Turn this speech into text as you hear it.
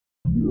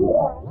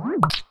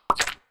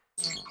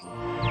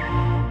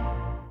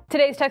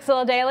Today's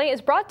Tekzilla Daily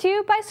is brought to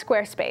you by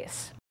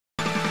Squarespace.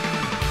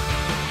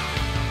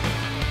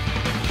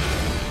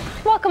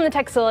 Welcome to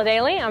Tekzilla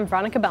Daily. I'm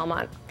Veronica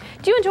Belmont.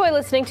 Do you enjoy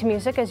listening to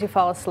music as you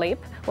fall asleep?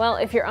 Well,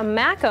 if you're a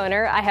Mac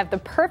owner, I have the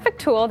perfect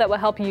tool that will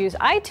help you use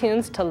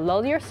iTunes to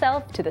lull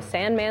yourself to the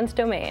Sandman's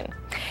domain.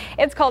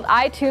 It's called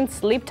iTunes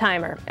Sleep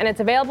Timer, and it's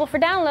available for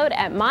download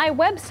at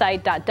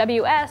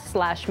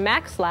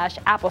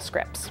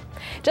mywebsite.ws/mac/applescripts.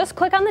 Just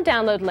click on the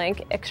download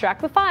link,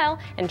 extract the file,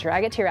 and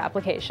drag it to your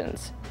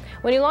applications.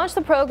 When you launch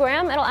the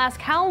program, it'll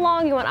ask how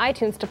long you want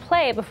iTunes to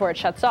play before it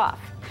shuts off.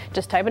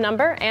 Just type a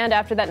number, and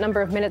after that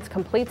number of minutes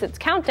completes its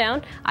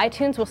countdown,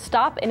 iTunes will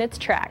stop in its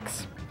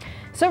tracks.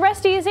 So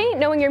rest easy,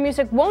 knowing your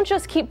music won't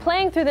just keep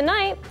playing through the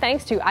night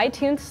thanks to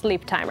iTunes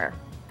Sleep Timer.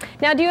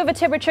 Now, do you have a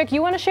tip or trick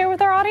you want to share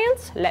with our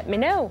audience? Let me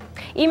know.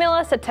 Email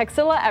us at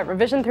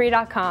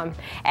tekzilla@revision3.com.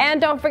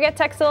 And don't forget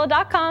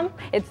tekzilla.com.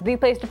 It's the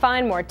place to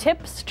find more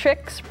tips,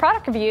 tricks,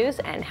 product reviews,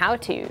 and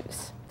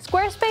how-tos.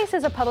 Squarespace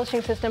is a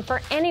publishing system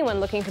for anyone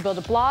looking to build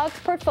a blog,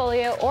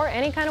 portfolio, or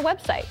any kind of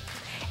website.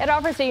 It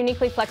offers a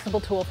uniquely flexible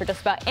tool for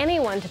just about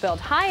anyone to build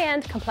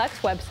high-end, complex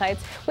websites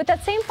with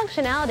that same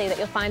functionality that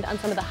you'll find on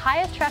some of the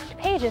highest trafficked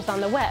pages on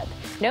the web.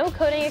 No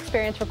coding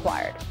experience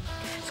required.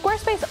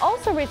 Squarespace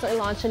also recently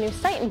launched a new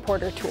site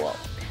importer tool.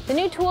 The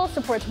new tool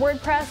supports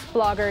WordPress,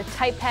 Blogger,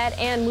 TypePad,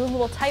 and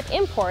movable type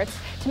imports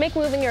to make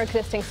moving your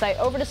existing site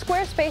over to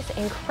Squarespace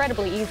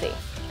incredibly easy.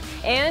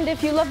 And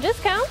if you love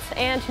discounts,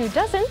 and who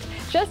doesn't,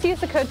 just use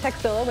the code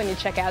Tekzilla when you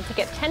check out to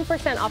get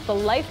 10% off the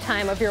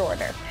lifetime of your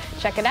order.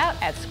 Check it out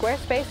at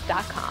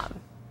squarespace.com.